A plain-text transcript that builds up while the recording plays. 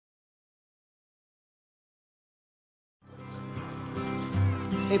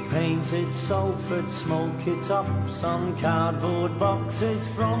It painted Salford smoky tops on cardboard boxes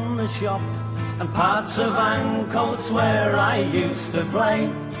from the shop, and parts of Ancoats where I used to play.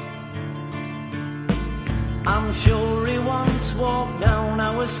 I'm sure he once walked down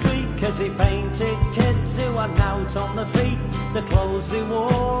our street, 'cause he painted kids who had out on the feet. The clothes they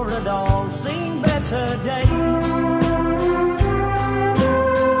wore had all seen better days.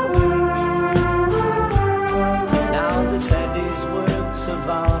 Now they said his works of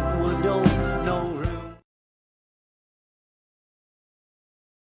art would hold no room.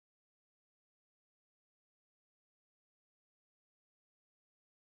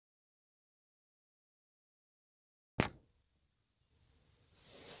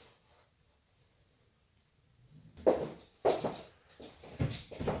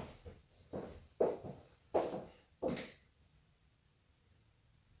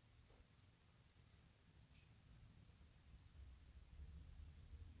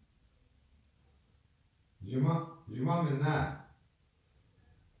 Is your mum in there?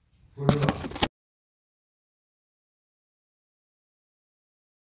 Put it up.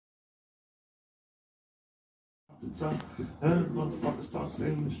 Motherfuckers talk, say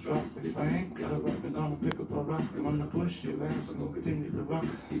in this drop. But if I ain't got a record, I'ma pick up a rock. I'm gonna push your ass, I'm gonna continue to rock.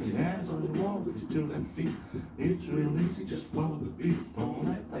 Get your hands on the wall with your 2 left feet. It's real easy, just follow the beat. Don't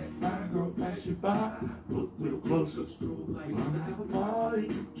act like fire, girl, pass you by. Look real close, let's strobe like I'm gonna have a party.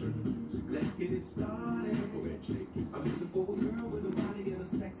 Turn the music, let's get it started. Go ahead, shake it. I'm looking for a girl with a body and a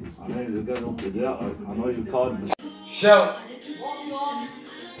sexy strength. I know you're going up to that. I know you called me. Shout!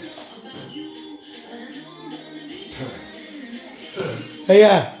 Hey,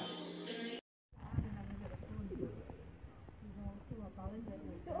 yeah.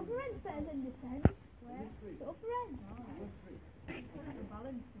 The upper end's better than this end. Where? The upper end.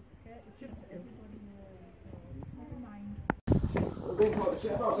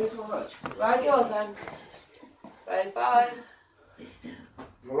 Right, yours then. Right, bye.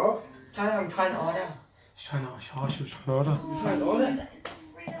 Hello? I'm trying to order. She's trying to order. You're trying to order?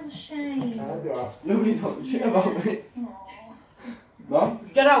 Real shame. No, you don't shit about me. Mom?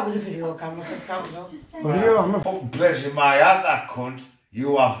 Get out with the video camera, because cameras on. What are you on? Fucking place in my heart, that cunt.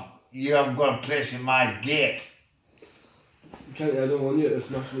 You haven't got a place in my gate. Canty, I don't want you to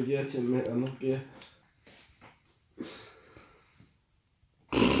smash my gate in, mate. I'm not gay.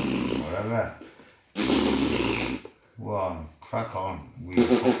 Whatever. Go on, crack on with your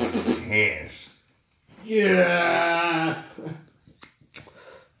fucking hairs. Yeah!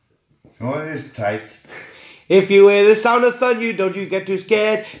 No, it is tight. If you hear the sound of thunder, don't you get too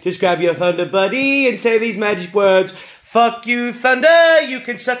scared. Just grab your thunder buddy and say these magic words. Fuck you, thunder. You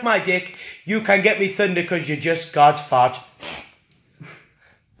can suck my dick. You can get me thunder because you're just God's fart.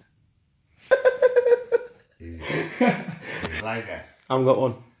 It's like that. I haven't got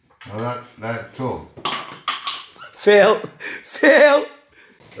one. Well, that too. Phil. Phil.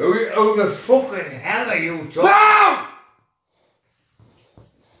 Who the fucking hell are you talking? No!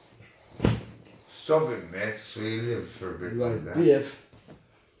 Stop it, mate, so you live for a bit like that. Behave.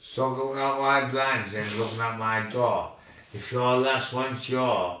 Stop looking at my blinds and looking at my door. If your last one's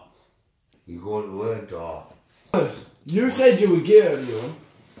your, you go to her door. You said you were gay earlier on.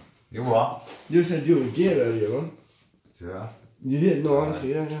 You what? You said you were gay earlier on. Yeah. You did? No,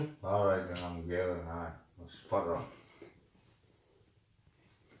 honestly, yeah. Alright, then I'm gay then I'll spot her.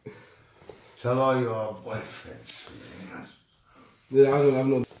 Tell all your boyfriends. Yeah, I don't have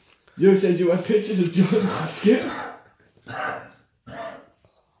no. You said you had pictures of Jordan's skin.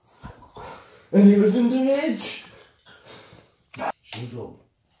 And he was underage. Shut up.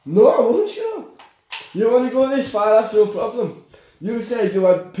 No, I won't sure. You want to go this far, that's no problem. You said you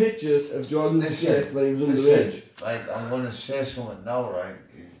had pictures of Jordan's skin when he was underage. Like, I'm going to say something now, right?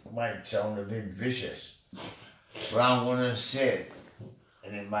 It might sound a bit vicious. But I'm going to say it,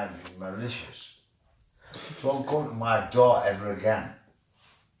 and it might be malicious. Don't come to my door ever again.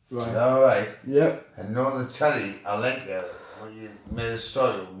 Right. Is that alright? Yep. And know the telly, I like that when you made a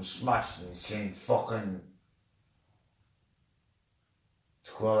story of him smashed and he's saying fucking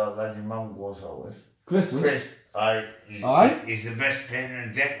to call that lad your mum goes out with. Chris, he's the best painter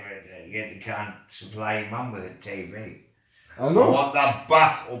and decorator, yet he can't supply your mum with a TV. I know. I want that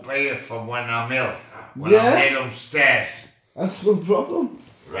back up here from when I'm ill, when Yeah. I'm laid upstairs. That's no problem.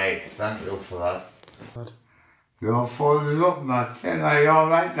 Right, thank you for that. You're folded up, Matt. Said, are you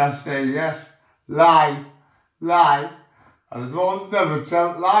alright? I say yes. Lie. Lie. I don't never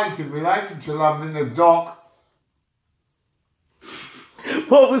tell lies in my life until I'm in the dock.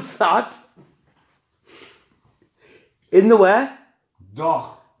 What was that? In the where?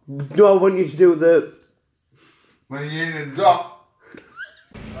 Dock. No, I want you to do the... When you're in the dock.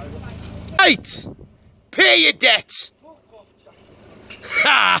 Right! Pay your debt!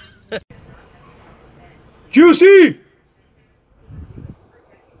 Ha! Juicy!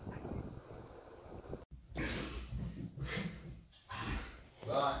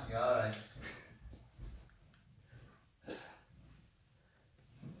 Right, yeah, alright.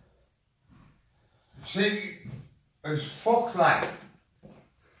 See, it's fuck like.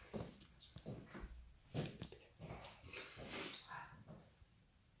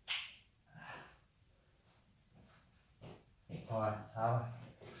 Hi, hi,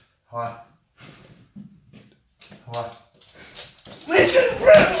 hi, hi. Richard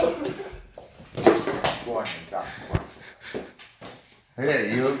Brown! Go on, you that one.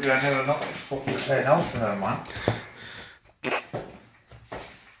 Hey, you're never not fucking saying no to her, man.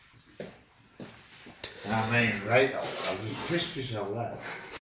 I mean, right, I'll just crisp yourself there.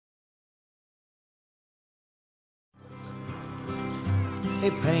 He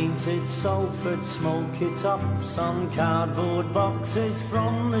painted Salford smoky tops on cardboard boxes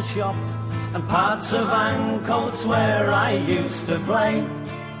from the shop, and parts of Ancoats where I used to play.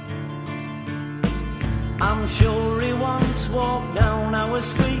 I'm sure he once walked down our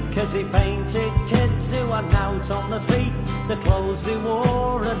street, 'cause he painted kids who had out on the feet. The clothes they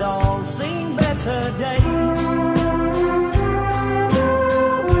wore had all seen better days.